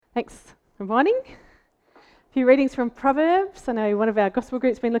Thanks. Good morning. A few readings from Proverbs. I know one of our gospel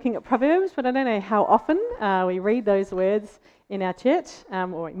groups has been looking at Proverbs, but I don't know how often we read those words in our church,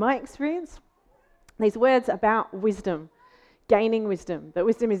 or in my experience. These words about wisdom, gaining wisdom, that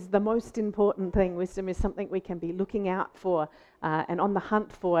wisdom is the most important thing. Wisdom is something we can be looking out for and on the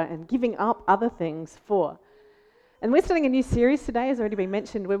hunt for and giving up other things for. And we're starting a new series today, as already been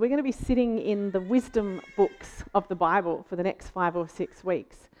mentioned, where we're going to be sitting in the wisdom books of the Bible for the next 5 or 6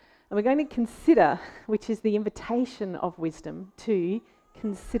 weeks. And we're going to consider, which is the invitation of wisdom, to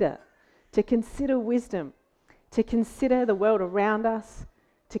consider wisdom, to consider the world around us,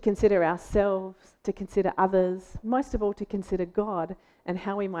 to consider ourselves, to consider others, most of all to consider God and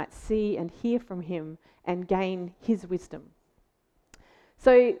how we might see and hear from Him and gain His wisdom.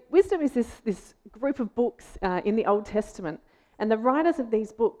 So wisdom is this group of books in the Old Testament, and the writers of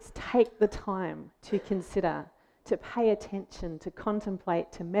these books take the time to consider, to pay attention, to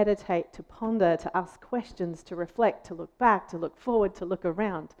contemplate, to meditate, to ponder, to ask questions, to reflect, to look back, to look forward, to look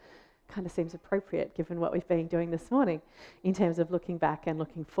around. Kind of seems appropriate given what we've been doing this morning in terms of looking back and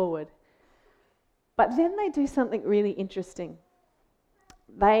looking forward. But then they do something really interesting.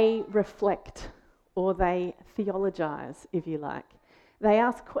 They reflect, or they theologize, if you like. They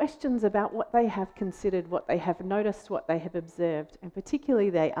ask questions about what they have considered, what they have noticed, what they have observed, and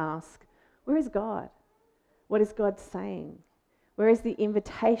particularly they ask, where is God? What is God saying? Where is the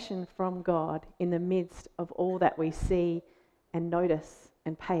invitation from God in the midst of all that we see and notice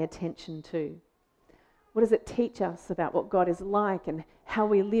and pay attention to? What does it teach us about what God is like and how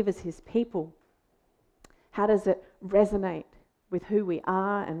we live as His people? How does it resonate with who we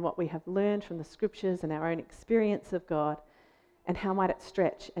are and what we have learned from the Scriptures and our own experience of God? And how might it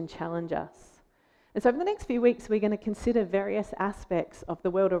stretch and challenge us? And so over the next few weeks, we're going to consider various aspects of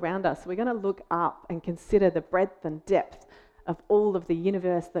the world around us. We're going to look up and consider the breadth and depth of all of the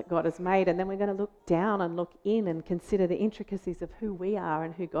universe that God has made. And then we're going to look down and look in and consider the intricacies of who we are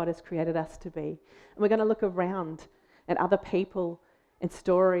and who God has created us to be. And we're going to look around at other people and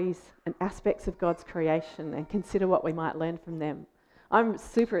stories and aspects of God's creation and consider what we might learn from them. I'm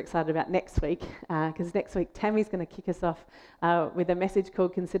super excited about next week because next week Tammy's going to kick us off with a message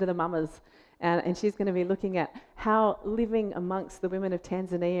called Consider the Mamas, and she's going to be looking at how living amongst the women of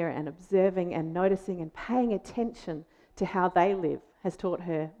Tanzania and observing and noticing and paying attention to how they live has taught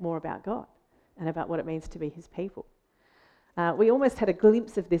her more about God and about what it means to be His people. We almost had a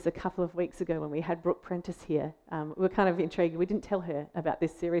glimpse of this a couple of weeks ago when we had Brooke Prentice here. We were kind of intrigued. We didn't tell her about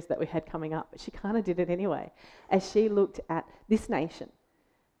this series that we had coming up, but she kind of did it anyway, as she looked at this nation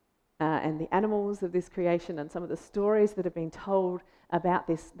and the animals of this creation and some of the stories that have been told about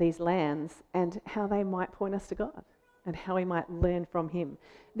these lands and how they might point us to God and how we might learn from Him.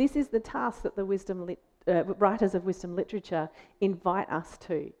 This is the task that the writers of wisdom literature invite us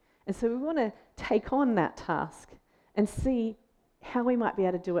to. And so we want to take on that task and see how we might be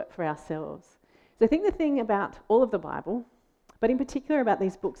able to do it for ourselves. So I think the thing about all of the Bible, but in particular about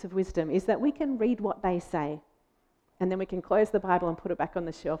these books of wisdom, is that we can read what they say, and then we can close the Bible and put it back on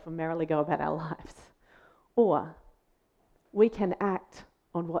the shelf and merrily go about our lives. Or we can act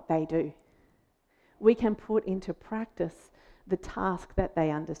on what they do. We can put into practice the task that they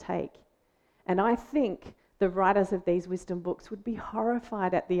undertake. And I think the writers of these wisdom books would be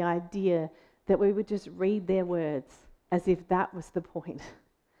horrified at the idea that we would just read their words as if that was the point,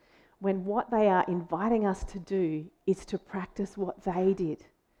 when what they are inviting us to do is to practice what they did.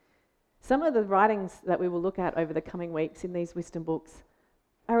 Some of the writings that we will look at over the coming weeks in these wisdom books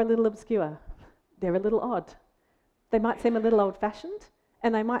are a little obscure. They're a little odd. They might seem a little old-fashioned,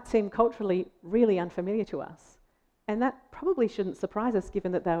 and they might seem culturally really unfamiliar to us. And that probably shouldn't surprise us,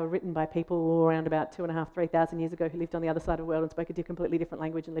 given that they were written by people around about 2,500, 3,000 years ago who lived on the other side of the world and spoke a completely different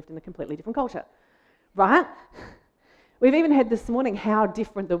language and lived in a completely different culture. Right? We've even heard this morning how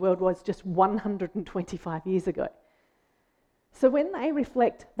different the world was just 125 years ago. So when they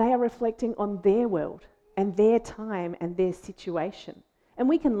reflect, they are reflecting on their world and their time and their situation. And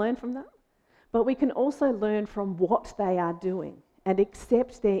we can learn from that, but we can also learn from what they are doing and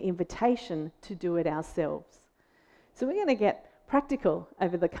accept their invitation to do it ourselves. So we're going to get practical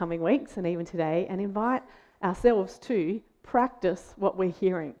over the coming weeks and even today and invite ourselves to practice what we're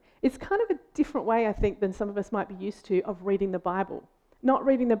hearing. It's kind of a different way, I think, than some of us might be used to of reading the Bible. Not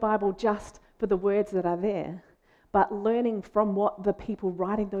reading the Bible just for the words that are there, but learning from what the people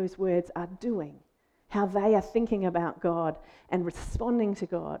writing those words are doing, how they are thinking about God and responding to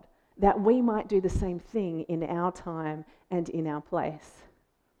God, that we might do the same thing in our time and in our place.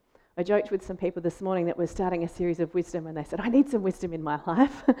 I joked with some people this morning that we're starting a series of wisdom, and they said, I need some wisdom in my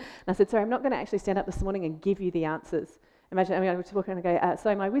life. And I said, sorry, I'm not going to actually stand up this morning and give you the answers. Imagine, I was talking and I go,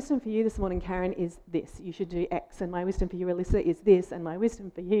 so my wisdom for you this morning, Karen, is this. You should do X. And my wisdom for you, Alyssa, is this. And my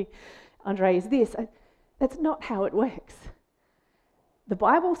wisdom for you, Andre, is this. That's not how it works. The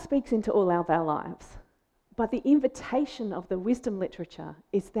Bible speaks into all of our lives. But the invitation of the wisdom literature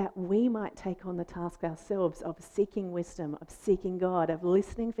is that we might take on the task ourselves of seeking wisdom, of seeking God, of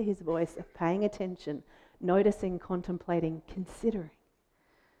listening for his voice, of paying attention, noticing, contemplating, considering.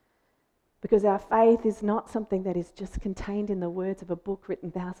 Because our faith is not something that is just contained in the words of a book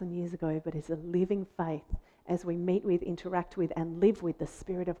written 1,000 years ago, but is a living faith as we meet with, interact with, and live with the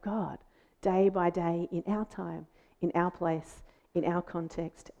Spirit of God day by day in our time, in our place, in our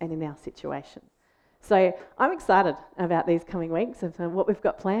context, and in our situation. So I'm excited about these coming weeks of what we've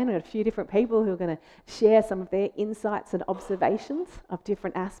got planned. We've got a few different people who are going to share some of their insights and observations of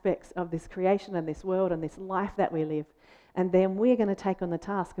different aspects of this creation and this world and this life that we live. And then we're going to take on the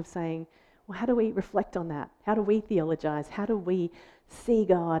task of saying, well, how do we reflect on that? How do we theologize? How do we see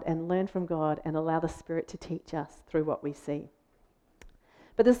God and learn from God and allow the Spirit to teach us through what we see?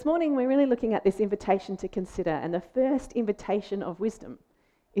 But this morning we're really looking at this invitation to consider, and the first invitation of wisdom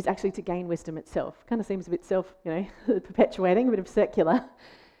is actually to gain wisdom itself. Kind of seems a bit perpetuating, a bit of circular.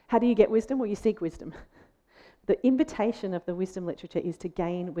 How do you get wisdom? Well, you seek wisdom. The invitation of the wisdom literature is to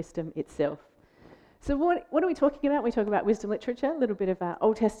gain wisdom itself. So what are we talking about? We talk about wisdom literature, a little bit of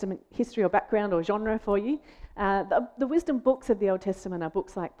Old Testament history or background or genre for you. The wisdom books of the Old Testament are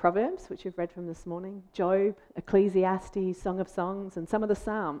books like Proverbs, which you've read from this morning, Job, Ecclesiastes, Song of Songs, and some of the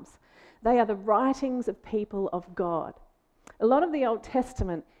Psalms. They are the writings of people of God. A lot of the Old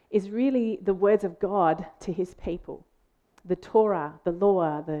Testament is really the words of God to his people. The Torah, the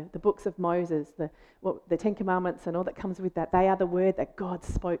law, the books of Moses, the Ten Commandments and all that comes with that, they are the word that God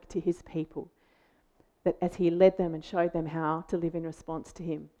spoke to his people, that as he led them and showed them how to live in response to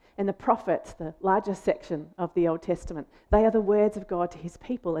him. And the prophets, the largest section of the Old Testament, they are the words of God to his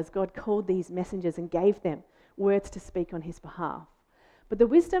people as God called these messengers and gave them words to speak on his behalf. But the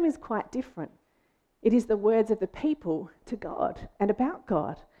wisdom is quite different. It is the words of the people to God and about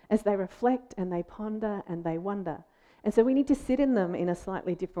God as they reflect and they ponder and they wonder. And so we need to sit in them in a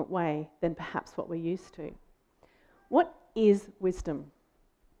slightly different way than perhaps what we're used to. What is wisdom?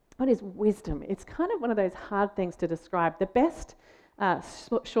 What is wisdom? It's kind of one of those hard things to describe. The best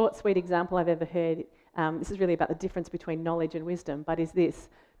short, sweet example I've ever heard, this is really about the difference between knowledge and wisdom, but is this.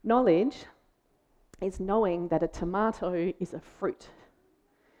 Knowledge is knowing that a tomato is a fruit.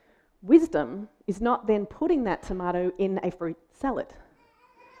 Wisdom is not then putting that tomato in a fruit salad.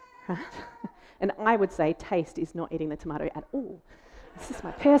 Right? And I would say taste is not eating the tomato at all. This is my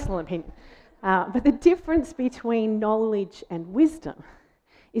personal opinion. But the difference between knowledge and wisdom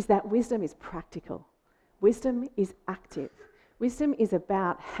is that wisdom is practical. Wisdom is active. Wisdom is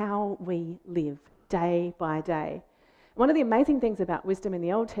about how we live day by day. One of the amazing things about wisdom in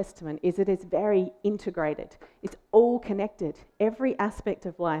the Old Testament is it is very integrated. It's all connected. Every aspect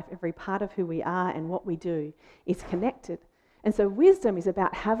of life, every part of who we are and what we do is connected. And so wisdom is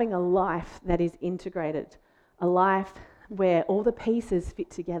about having a life that is integrated, a life where all the pieces fit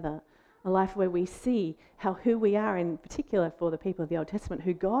together, a life where we see how who we are, in particular for the people of the Old Testament,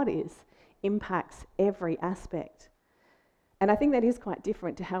 who God is, impacts every aspect. And I think that is quite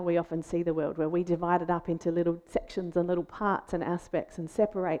different to how we often see the world, where we divide it up into little sections and little parts and aspects and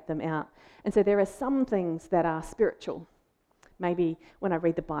separate them out. And so there are some things that are spiritual. Maybe when I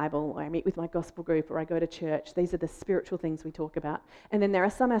read the Bible, or I meet with my gospel group, or I go to church, these are the spiritual things we talk about. And then there are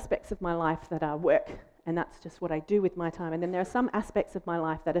some aspects of my life that are work, and that's just what I do with my time. And then there are some aspects of my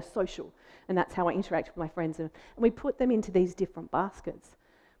life that are social, and that's how I interact with my friends. And we put them into these different baskets.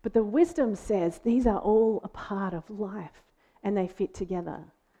 But the wisdom says these are all a part of life, and they fit together.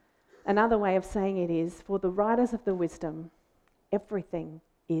 Another way of saying it is, for the writers of the wisdom, everything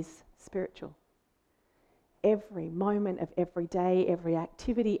is spiritual. Every moment of every day, every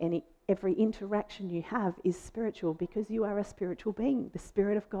activity, and every interaction you have is spiritual because you are a spiritual being. The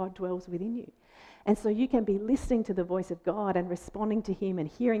Spirit of God dwells within you. And so you can be listening to the voice of God and responding to him and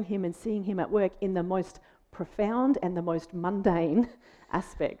hearing him and seeing him at work in the most profound and the most mundane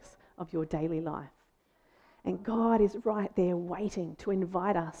aspects of your daily life. And God is right there waiting to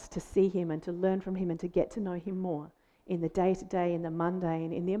invite us to see him and to learn from him and to get to know him more in the day-to-day, in the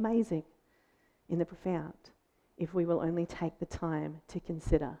mundane, in the amazing, in the profound, if we will only take the time to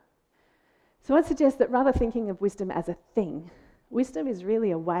consider. So I'd suggest that rather thinking of wisdom as a thing, wisdom is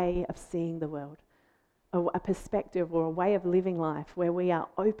really a way of seeing the world, a perspective or a way of living life where we are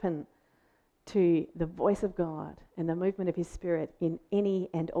open to the voice of God and the movement of his Spirit in any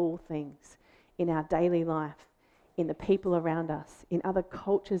and all things, in our daily life, in the people around us, in other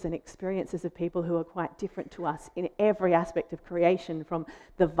cultures and experiences of people who are quite different to us, in every aspect of creation, from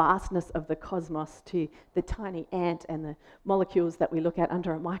the vastness of the cosmos to the tiny ant and the molecules that we look at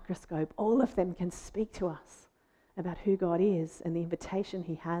under a microscope. All of them can speak to us about who God is and the invitation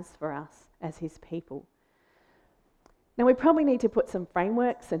he has for us as his people. Now, we probably need to put some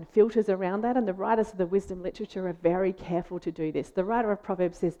frameworks and filters around that, and the writers of the wisdom literature are very careful to do this. The writer of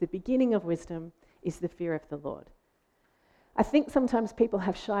Proverbs says the beginning of wisdom is the fear of the Lord. I think sometimes people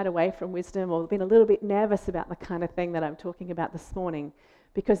have shied away from wisdom or been a little bit nervous about the kind of thing that I'm talking about this morning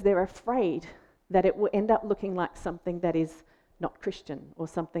because they're afraid that it will end up looking like something that is not Christian or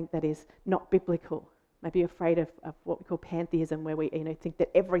something that is not biblical. Maybe afraid of what we call pantheism, where we think that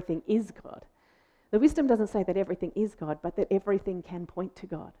everything is God. The wisdom doesn't say that everything is God, but that everything can point to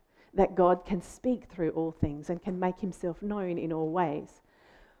God, that God can speak through all things and can make himself known in all ways.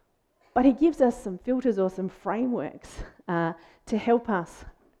 But he gives us some filters or some frameworks to help us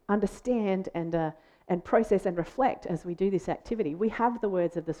understand and process and reflect as we do this activity. We have the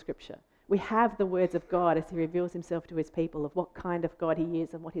words of the scripture. We have the words of God as he reveals himself to his people, of what kind of God he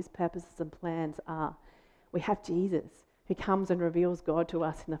is and what his purposes and plans are. We have Jesus, who comes and reveals God to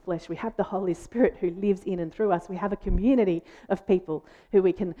us in the flesh. We have the Holy Spirit who lives in and through us. We have a community of people who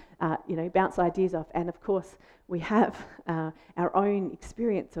we can bounce ideas off. And of course, we have our own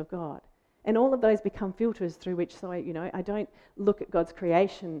experience of God. And all of those become filters through which, I don't look at God's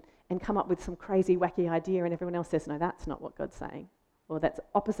creation and come up with some crazy, wacky idea and everyone else says, no, that's not what God's saying. Or that's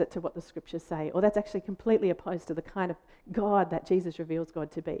opposite to what the scriptures say. Or that's actually completely opposed to the kind of God that Jesus reveals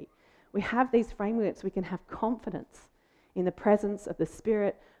God to be. We have these frameworks. We can have confidence in the presence of the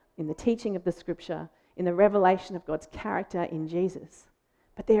Spirit, in the teaching of the scripture, in the revelation of God's character in Jesus.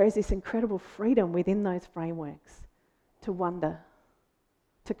 But there is this incredible freedom within those frameworks to wonder,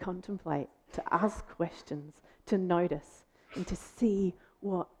 to contemplate, to ask questions, to notice, and to see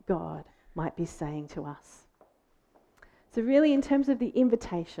what God might be saying to us. So really, in terms of the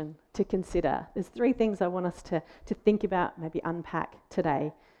invitation to consider, there's three things I want us to think about, maybe unpack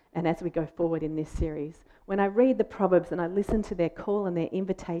today, and as we go forward in this series. When I read the Proverbs and I listen to their call and their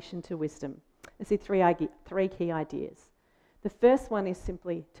invitation to wisdom, I see three key ideas. The first one is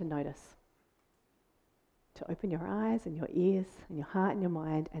simply to notice. To open your eyes and your ears and your heart and your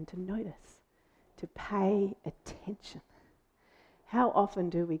mind and to notice, to pay attention. How often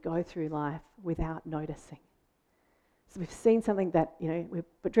do we go through life without noticing? So we've seen something that, we've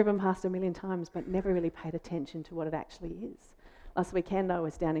driven past a million times but never really paid attention to what it actually is. Last weekend I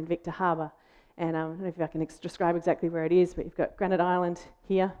was down in Victor Harbour, and I don't know if I can describe exactly where it is, but you've got Granite Island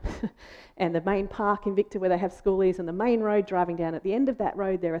here and the main park in Victor where they have schoolies, and the main road driving down. At the end of that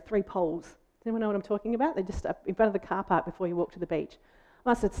road there are 3 poles. Does anyone know what I'm talking about? They're just up in front of the car park before you walk to the beach. I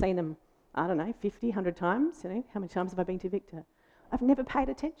must have seen them, 50, 100 times. How many times have I been to Victor? I've never paid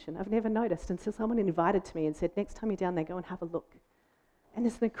attention. I've never noticed until someone invited to me and said, next time you're down there, go and have a look. And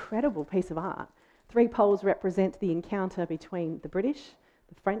it's an incredible piece of art. 3 poles represent the encounter between the British,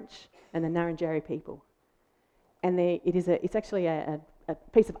 the French, and the Ngarrindjeri people. And it's actually a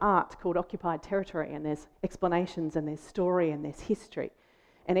piece of art called Occupied Territory, and there's explanations and there's story and there's history.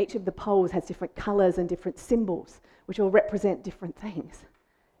 And each of the poles has different colours and different symbols, which all represent different things.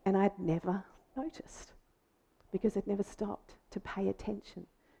 And I'd never noticed, because I'd never stopped to pay attention,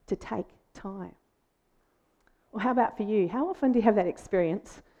 to take time. Well, how about for you? How often do you have that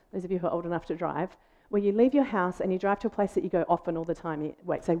experience, those of you who are old enough to drive, where you leave your house and you drive to a place that you go often all the time,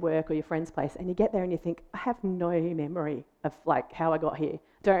 say work or your friend's place, and you get there and you think, I have no memory of how I got here.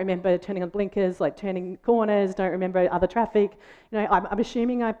 Don't remember turning on blinkers, turning corners, don't remember other traffic. I'm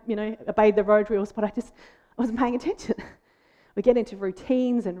assuming I obeyed the road rules, but I wasn't paying attention. We get into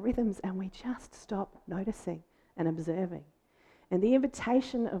routines and rhythms and we just stop noticing and observing. And the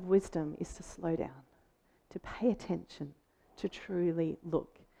invitation of wisdom is to slow down, to pay attention, to truly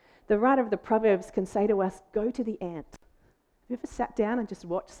look. The writer of the Proverbs can say to us, go to the ant. Have you ever sat down and just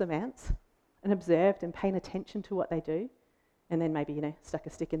watched some ants and observed and paid attention to what they do? And then maybe, stuck a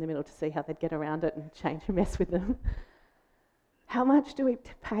stick in the middle to see how they'd get around it and change and mess with them. How much do we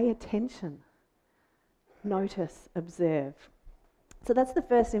pay attention? Notice, observe. So that's the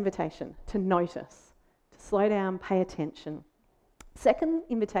first invitation, to notice, to slow down, pay attention. Second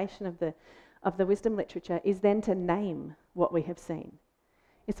invitation of the wisdom literature is then to name what we have seen.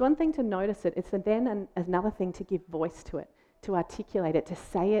 It's one thing to notice it, it's then another thing to give voice to it, to articulate it, to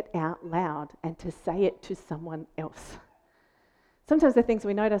say it out loud and to say it to someone else. Sometimes the things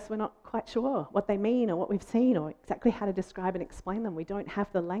we notice, we're not quite sure what they mean or what we've seen or exactly how to describe and explain them. We don't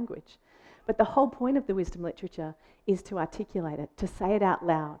have the language. But the whole point of the wisdom literature is to articulate it, to say it out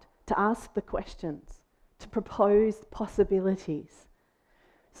loud, to ask the questions, to propose possibilities.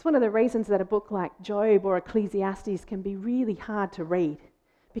 It's one of the reasons that a book like Job or Ecclesiastes can be really hard to read,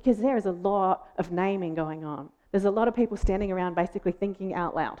 because there is a lot of naming going on. There's a lot of people standing around basically thinking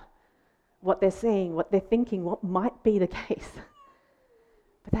out loud what they're seeing, what they're thinking, what might be the case.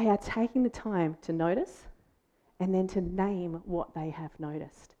 But they are taking the time to notice and then to name what they have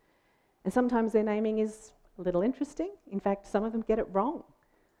noticed. And sometimes their naming is a little interesting. In fact, some of them get it wrong.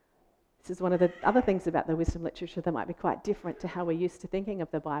 This is one of the other things about the wisdom literature that might be quite different to how we're used to thinking of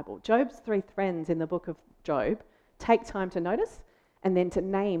the Bible. Job's three friends in the book of Job take time to notice and then to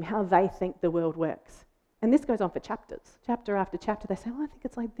name how they think the world works. And this goes on for chapters. Chapter after chapter, they say, I think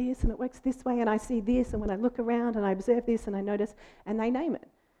it's like this, and it works this way, and I see this, and when I look around and I observe this and I notice, and they name it.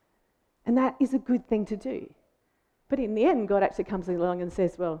 And that is a good thing to do. But in the end, God actually comes along and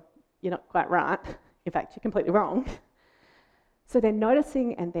says, well, you're not quite right. In fact, you're completely wrong. So their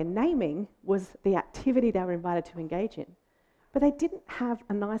noticing and their naming was the activity they were invited to engage in. But they didn't have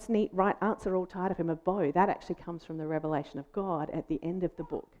a nice, neat, right answer all tied up in a bow. That actually comes from the revelation of God at the end of the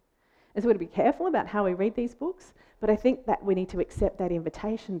book. And so we've got to be careful about how we read these books, but I think that we need to accept that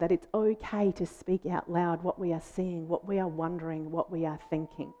invitation that it's okay to speak out loud what we are seeing, what we are wondering, what we are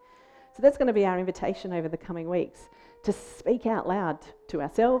thinking. So that's going to be our invitation over the coming weeks, to speak out loud to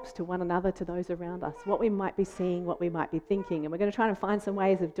ourselves, to one another, to those around us, what we might be seeing, what we might be thinking. And we're going to try and find some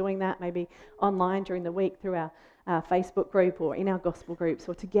ways of doing that, maybe online during the week through our Facebook group or in our gospel groups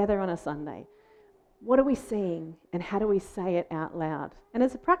or together on a Sunday. What are we seeing and how do we say it out loud? And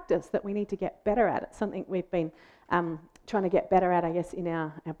as a practice that we need to get better at, it's something we've been trying to get better at, I guess, in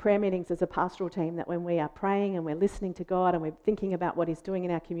our prayer meetings as a pastoral team, that when we are praying and we're listening to God and we're thinking about what He's doing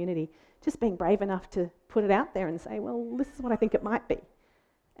in our community, just being brave enough to put it out there and say, well, this is what I think it might be.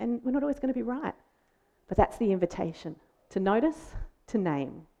 And we're not always going to be right. But that's the invitation, to notice, to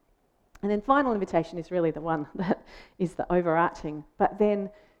name. And then final invitation is really the one that is the overarching, but then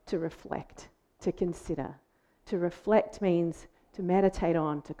to reflect, to consider. To reflect means to meditate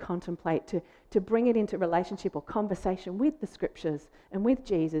on, to contemplate, to bring it into relationship or conversation with the scriptures and with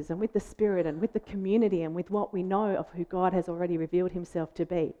Jesus and with the Spirit and with the community and with what we know of who God has already revealed Himself to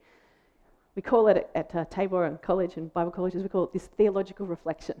be. We call it at Tabor and college and Bible colleges, we call it this theological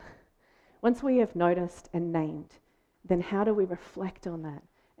reflection. Once we have noticed and named, then how do we reflect on that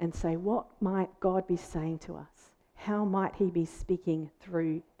and say, what might God be saying to us? How might He be speaking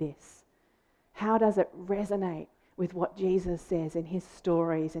through this? How does it resonate with what Jesus says in His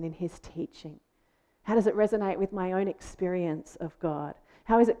stories and in His teaching? How does it resonate with my own experience of God?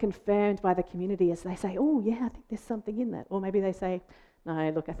 How is it confirmed by the community as they say, oh yeah, I think there's something in that? Or maybe they say,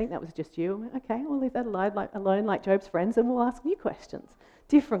 no, look, I think that was just you. Okay, we'll leave that alone like Job's friends, and we'll ask new questions,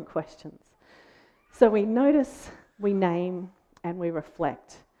 different questions. So we notice, we name, and we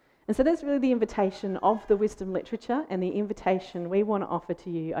reflect. And so that's really the invitation of the wisdom literature and the invitation we want to offer to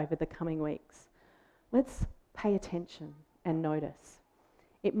you over the coming weeks. Let's pay attention and notice.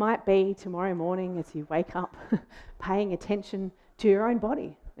 It might be tomorrow morning as you wake up, paying attention to your own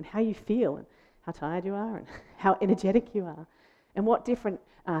body and how you feel and how tired you are and how energetic you are and what different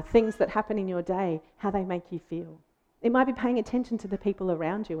things that happen in your day, how they make you feel. It might be paying attention to the people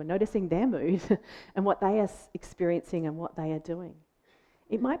around you and noticing their mood and what they are experiencing and what they are doing.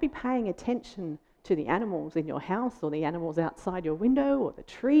 It might be paying attention to the animals in your house or the animals outside your window or the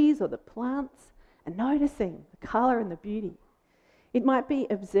trees or the plants and noticing the colour and the beauty. It might be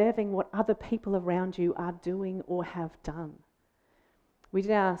observing what other people around you are doing or have done. We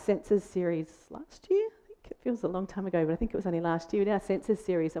did our Senses series last year. I think it feels a long time ago, but I think it was only last year. We did our Senses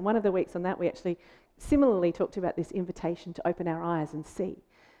series, and one of the weeks on that we actually similarly talked about this invitation to open our eyes and see.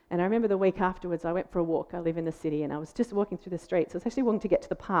 And I remember the week afterwards, I went for a walk. I live in the city, and I was just walking through the streets. I was actually walking to get to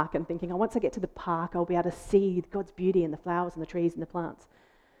the park and thinking, once I get to the park, I'll be able to see God's beauty in the flowers and the trees and the plants.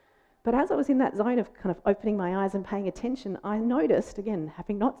 But as I was in that zone of kind of opening my eyes and paying attention, I noticed, again,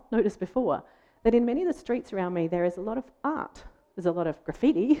 having not noticed before, that in many of the streets around me, there is a lot of art. There's a lot of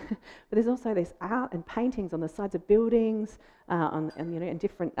graffiti, but there's also this art and paintings on the sides of buildings, in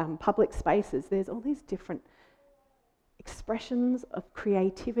different public spaces. There's all these different expressions of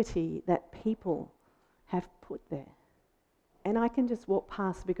creativity that people have put there. And I can just walk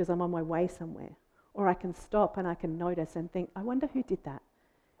past because I'm on my way somewhere. Or I can stop and I can notice and think, I wonder who did that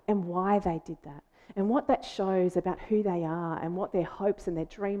and why they did that and what that shows about who they are and what their hopes and their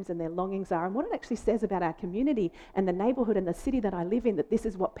dreams and their longings are and what it actually says about our community and the neighbourhood and the city that I live in, that this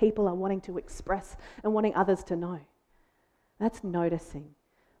is what people are wanting to express and wanting others to know. That's noticing,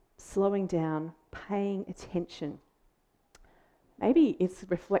 slowing down, paying attention. Maybe it's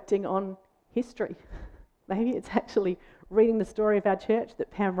reflecting on history. Maybe it's actually reading the story of our church that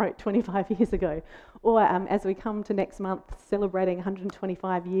Pam wrote 25 years ago. Or as we come to next month, celebrating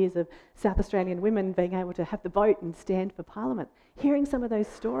 125 years of South Australian women being able to have the vote and stand for Parliament, hearing some of those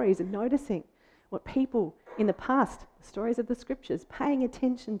stories and noticing what people in the past, the stories of the scriptures, paying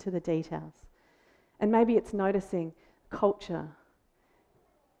attention to the details. And maybe it's noticing culture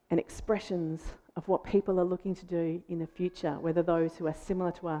and expressions of what people are looking to do in the future, whether those who are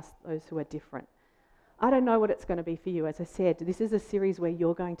similar to us, those who are different. I don't know what it's going to be for you. As I said, this is a series where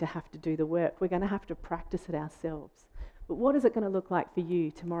you're going to have to do the work. We're going to have to practice it ourselves. But what is it going to look like for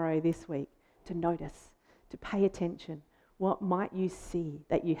you tomorrow, this week, to notice, to pay attention? What might you see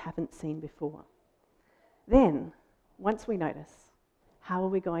that you haven't seen before? Then, once we notice, how are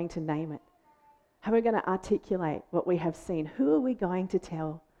we going to name it? How are we going to articulate what we have seen? Who are we going to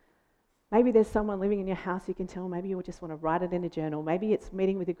tell? Maybe there's someone living in your house you can tell. Maybe you just want to write it in a journal. Maybe it's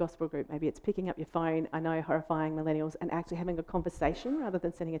meeting with your gospel group. Maybe it's picking up your phone, I know, horrifying millennials, and actually having a conversation rather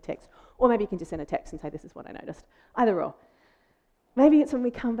than sending a text. Or maybe you can just send a text and say, this is what I noticed. Either or. Maybe it's when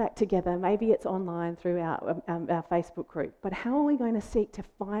we come back together. Maybe it's online through our Facebook group. But how are we going to seek to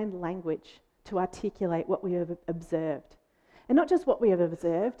find language to articulate what we have observed? And not just what we have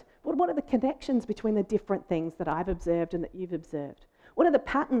observed, but what are the connections between the different things that I've observed and that you've observed? What are the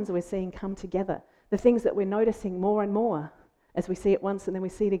patterns we're seeing come together? The things that we're noticing more and more as we see it once and then we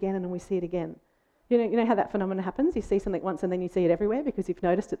see it again and then we see it again. You know how that phenomenon happens? You see something once and then you see it everywhere because you've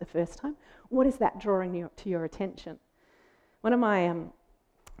noticed it the first time. What is that drawing to your attention? One of my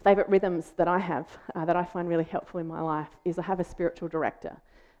favourite rhythms that I have, that I find really helpful in my life, is I have a spiritual director.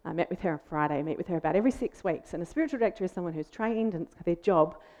 I met with her on Friday. I meet with her about every 6 weeks. And a spiritual director is someone who's trained and it's their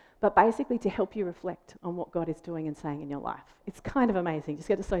job, but basically to help you reflect on what God is doing and saying in your life. It's kind of amazing. You just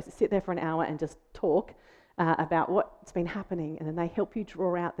get to sit there for an hour and just talk about what's been happening, and then they help you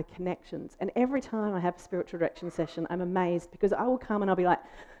draw out the connections. And every time I have a spiritual direction session, I'm amazed because I will come and I'll be like,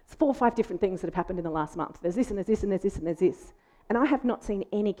 it's 4 or 5 different things that have happened in the last month. There's this and there's this and there's this and there's this. And I have not seen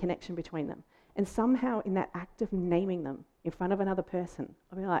any connection between them. And somehow in that act of naming them in front of another person,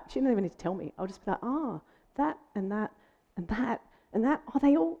 I'll be like, she didn't even need to tell me. I'll just be like, that and that and that. And that,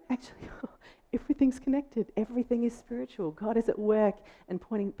 they all actually, everything's connected. Everything is spiritual. God is at work and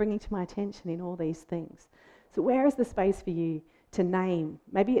bringing to my attention in all these things. So where is the space for you to name?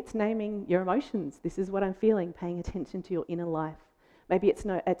 Maybe it's naming your emotions. This is what I'm feeling, paying attention to your inner life. Maybe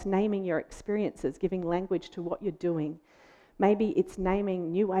it's naming your experiences, giving language to what you're doing. Maybe it's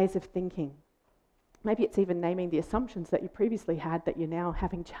naming new ways of thinking. Maybe it's even naming the assumptions that you previously had that you're now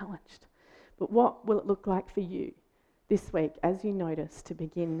having challenged. But what will it look like for you this week as you notice to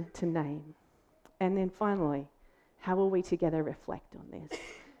begin to name? And then finally, how will we together reflect on this?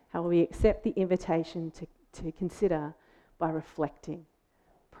 How will we accept the invitation to consider by reflecting,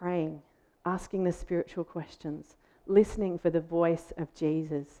 praying, asking the spiritual questions, listening for the voice of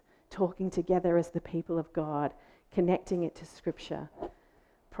Jesus, talking together as the people of God, connecting it to Scripture,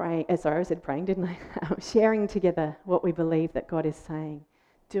 praying, I said praying, didn't I? Sharing together what we believe that God is saying,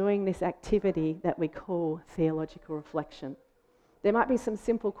 doing this activity that we call theological reflection. There might be some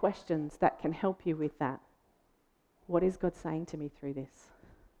simple questions that can help you with that. What is God saying to me through this?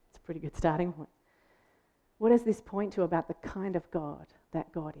 It's a pretty good starting point. What does this point to about the kind of God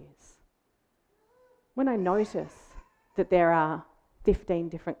that God is? When I notice that there are 15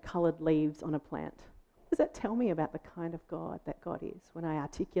 different coloured leaves on a plant, what does that tell me about the kind of God that God is? When I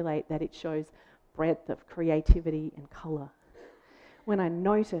articulate that it shows breadth of creativity and colour. When I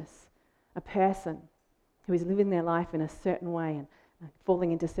notice a person who is living their life in a certain way and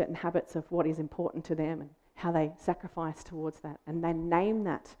falling into certain habits of what is important to them and how they sacrifice towards that, and they name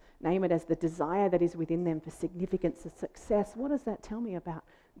it as the desire that is within them for significance and success, what does that tell me about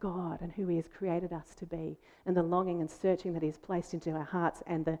God and who He has created us to be, and the longing and searching that He has placed into our hearts,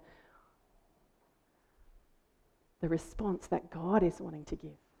 and the response that God is wanting to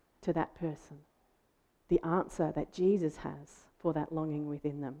give to that person, the answer that Jesus has for that longing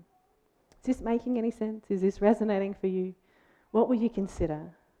within them. Is this making any sense? Is this resonating for you? What will you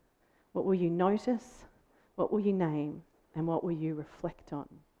consider? What will you notice? What will you name? And what will you reflect on?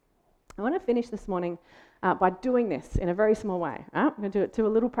 I want to finish this morning by doing this in a very small way. I'm going to do a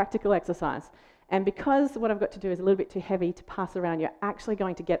little practical exercise. And because what I've got to do is a little bit too heavy to pass around, you're actually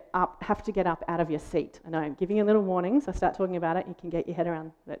going to have to get up out of your seat. I know I'm giving you a little warning, so I start talking about it, you can get your head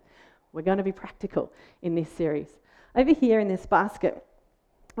around that. We're going to be practical in this series. Over here in this basket,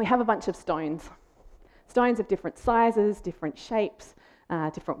 we have a bunch of stones. Stones of different sizes, different shapes,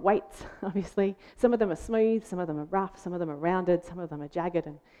 different weights, obviously. Some of them are smooth, some of them are rough, some of them are rounded, some of them are jagged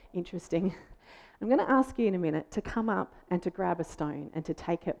and interesting. I'm going to ask you in a minute to come up and to grab a stone and to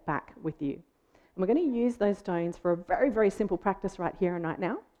take it back with you. And we're going to use those stones for a very, very simple practice right here and right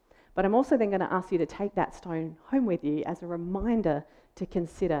now. But I'm also then going to ask you to take that stone home with you as a reminder to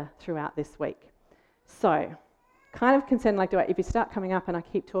consider throughout this week. So, kind of concerned like, if you start coming up and I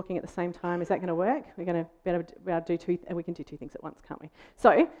keep talking at the same time, is that going to work? We're going to be able to do two, and we can do two things at once, can't we?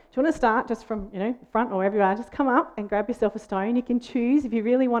 So, do you want to start just from front or wherever you are? Just come up and grab yourself a stone. You can choose if you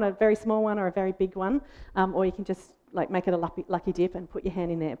really want a very small one or a very big one, or you can just make it a lucky dip and put your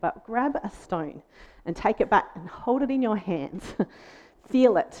hand in there. But grab a stone and take it back and hold it in your hands.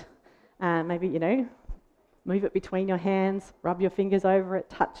 Feel it. Maybe move it between your hands, rub your fingers over it,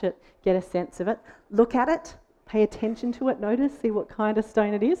 touch it, get a sense of it. Look at it, pay attention to it, notice, see what kind of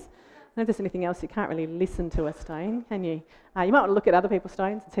stone it is. I don't know if there's anything else, you can't really listen to a stone, can you? You might want to look at other people's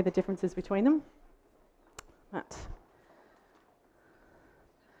stones and see the differences between them. But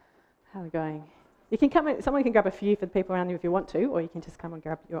how are we going? You can someone can grab a few for the people around you if you want to, or you can just come and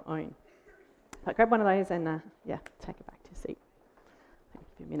grab your own. But grab one of those and take it back to your seat. I'll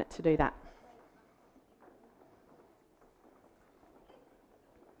give you a minute to do that.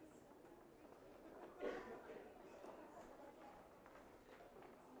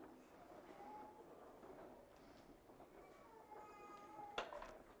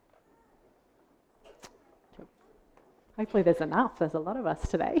 Hopefully there's enough. There's a lot of us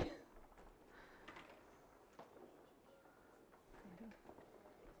today.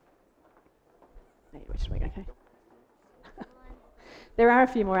 Okay. There are a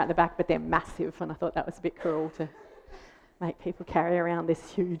few more at the back, but they're massive, and I thought that was a bit cruel to make people carry around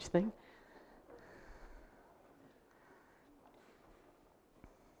this huge thing.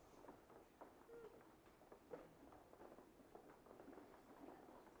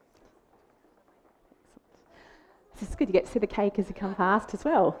 It's good, you get to see the cake as you come past as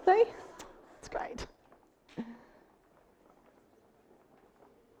well. See? It's great.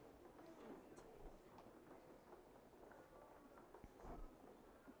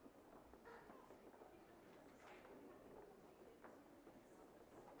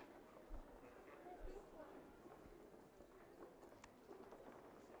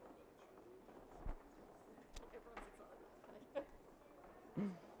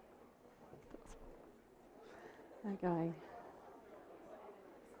 Okay.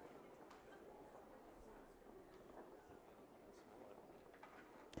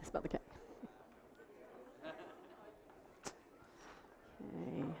 Smell the cake.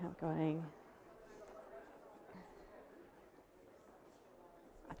 Okay, how going?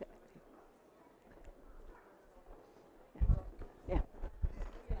 Yeah.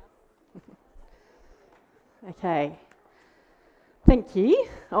 Okay. Thank you.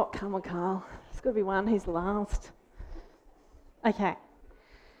 Oh, come on, Carl. There's got to be one who's last. Okay.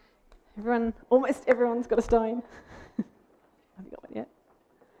 Almost everyone's got a stone. Have you got one yet?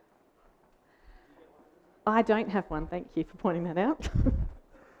 I don't have one, thank you for pointing that out.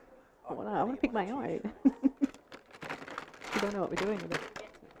 I want to pick my own. You don't know what we're doing with it.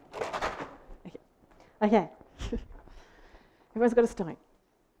 Okay. Everyone's got a stone.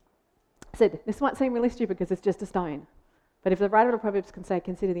 I said, this might seem really stupid because it's just a stone. But if the writer of Proverbs can say,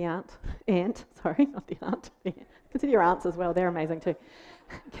 consider the ant, sorry, not the ant, consider your ants as well, they're amazing too.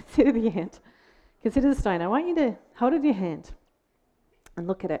 Consider the ant. Consider the stone. I want you to hold it in your hand and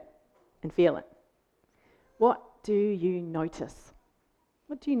look at it and feel it. What do you notice?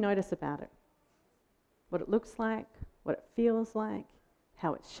 What do you notice about it? What it looks like, what it feels like,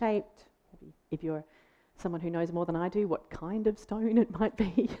 how it's shaped. Maybe if you're someone who knows more than I do, what kind of stone it might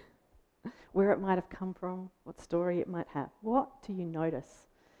be, where it might have come from, what story it might have. What do you notice?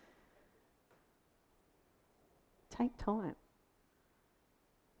 Take time.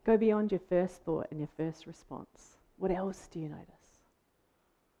 Go beyond your first thought and your first response. What else do you notice?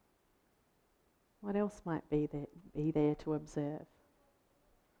 What else might be there to observe?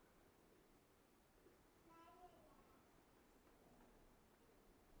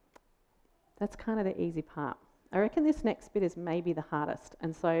 That's kind of the easy part. I reckon this next bit is maybe the hardest.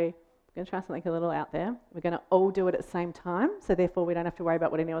 And so I'm going to try something a little out there. We're going to all do it at the same time, so therefore we don't have to worry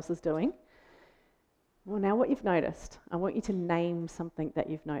about what anyone else is doing. Well, now what you've noticed, I want you to name something that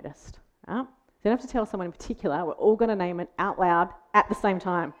you've noticed. Right? You don't have to tell someone in particular. We're all going to name it out loud at the same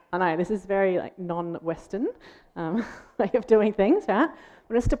time. I know, this is very non-Western way of doing things, right?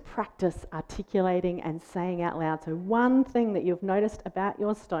 But just to practice articulating and saying out loud. So one thing that you've noticed about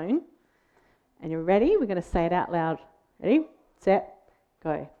your stone, and you're ready, we're going to say it out loud. Ready, set,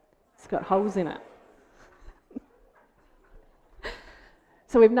 go. It's got holes in it.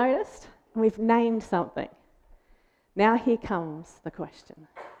 So we've noticed, and we've named something. Now here comes the question.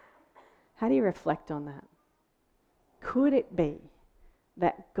 How do you reflect on that? Could it be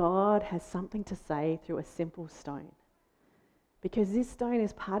that God has something to say through a simple stone. Because this stone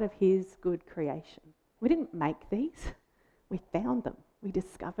is part of his good creation. We didn't make these, we found them, we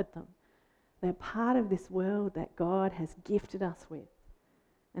discovered them. They're part of this world that God has gifted us with,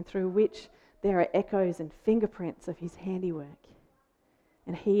 and through which there are echoes and fingerprints of his handiwork.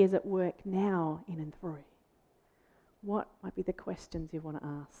 And he is at work now in and through. What might be the questions you want to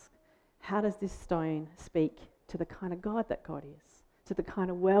ask? How does this stone speak to the kind of God that God is, to the kind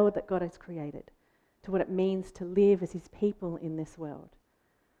of world that God has created, to what it means to live as his people in this world,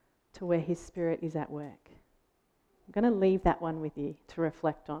 to where his Spirit is at work? I'm going to leave that one with you to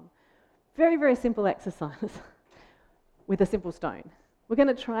reflect on. Very, very simple exercise with a simple stone. We're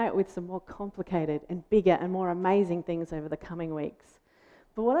going to try it with some more complicated and bigger and more amazing things over the coming weeks.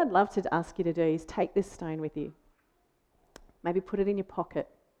 But what I'd love to ask you to do is take this stone with you. Maybe put it in your pocket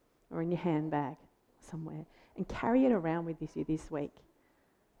or in your handbag somewhere and carry it around with you this week.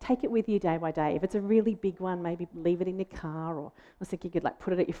 Take it with you day by day. If it's a really big one, maybe leave it in your car, or I was thinking you could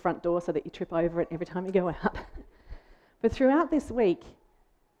put it at your front door so that you trip over it every time you go out. But throughout this week,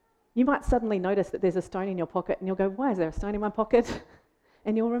 you might suddenly notice that there's a stone in your pocket and you'll go, why is there a stone in my pocket?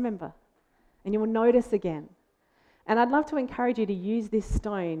 And you'll remember and you'll notice again. And I'd love to encourage you to use this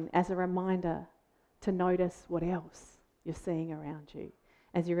stone as a reminder to notice what else you're seeing around you.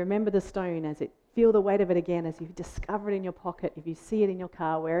 As you remember the stone, as it feel the weight of it again, as you discover it in your pocket, if you see it in your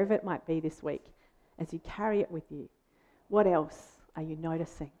car, wherever it might be this week, as you carry it with you, what else are you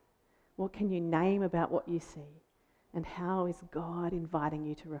noticing? What can you name about what you see? And how is God inviting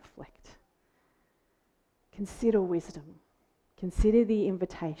you to reflect? Consider wisdom. Consider the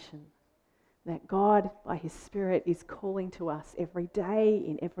invitation that God, by his Spirit, is calling to us every day,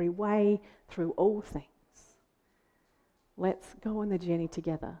 in every way, through all things. Let's go on the journey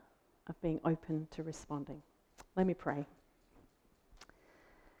together of being open to responding. Let me pray.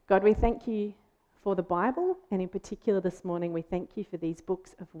 God, we thank you for the Bible, and in particular this morning, we thank you for these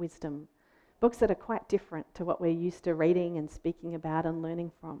books of wisdom. Books that are quite different to what we're used to reading and speaking about and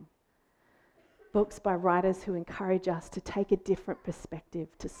learning from. Books by writers who encourage us to take a different perspective,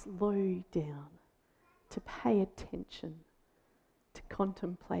 to slow down, to pay attention, to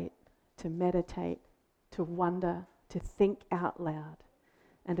contemplate, to meditate, to wonder, to think out loud,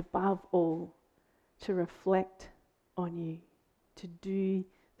 and above all, to reflect on you, to do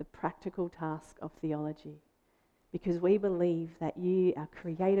the practical task of theology. Because we believe that you, our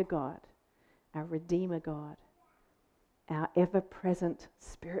Creator God, our Redeemer God, our ever-present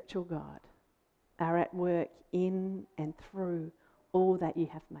spiritual God, are at work in and through all that you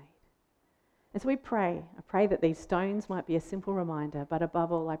have made. As we pray, I pray that these stones might be a simple reminder, but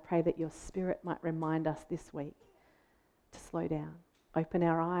above all, I pray that your Spirit might remind us this week to slow down, open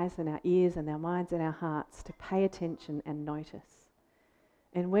our eyes and our ears and our minds and our hearts to pay attention and notice.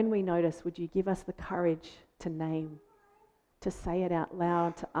 And when we notice, would you give us the courage to name, to say it out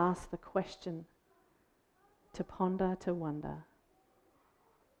loud, to ask the question, to ponder, to wonder,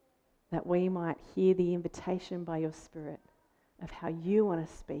 that we might hear the invitation by your Spirit of how you want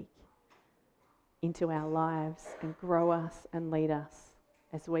to speak into our lives and grow us and lead us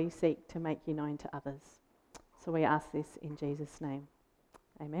as we seek to make you known to others. So we ask this in Jesus' name.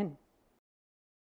 Amen.